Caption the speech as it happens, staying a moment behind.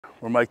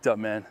We're mic'd up,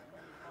 man.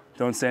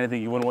 Don't say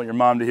anything you wouldn't want your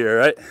mom to hear,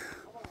 right?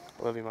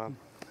 Love you, Mom.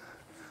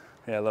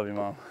 Yeah, I love you,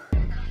 Mom.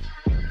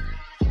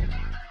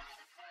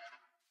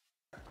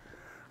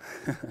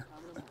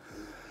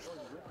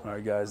 All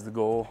right, guys, the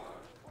goal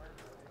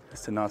is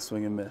to not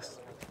swing and miss.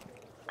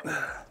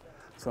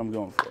 That's what I'm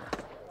going for.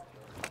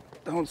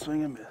 Don't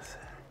swing and miss.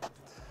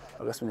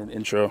 I guess we need an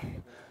intro.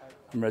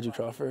 I'm Reggie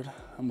Crawford.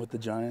 I'm with the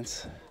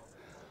Giants.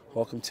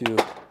 Welcome to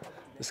the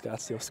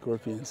Scottsdale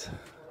Scorpions.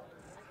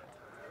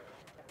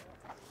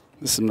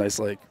 This is some nice,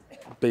 like,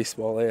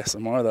 baseball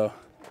ASMR, though.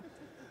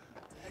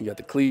 You got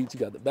the cleats, you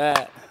got the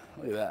bat.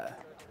 Look at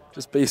that.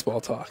 Just baseball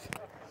talk.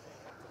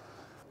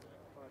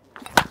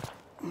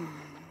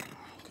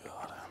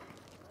 God.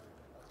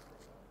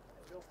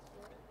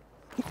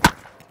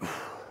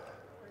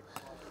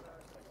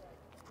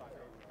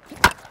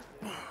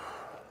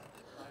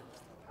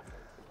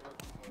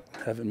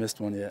 Haven't missed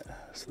one yet,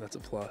 so that's a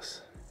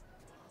plus.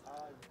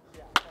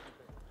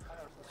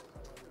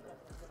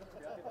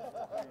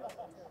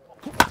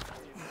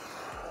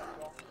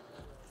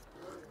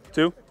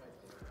 Two.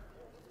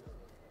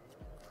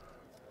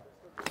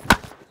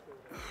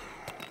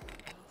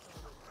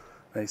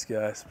 Thanks,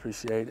 guys.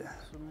 Appreciate it.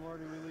 Some more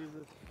to relieve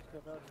this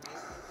stuff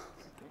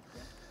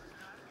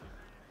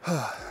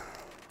out.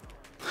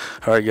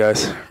 All right,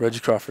 guys. Reggie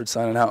Crawford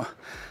signing out.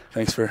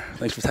 Thanks for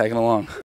tagging along.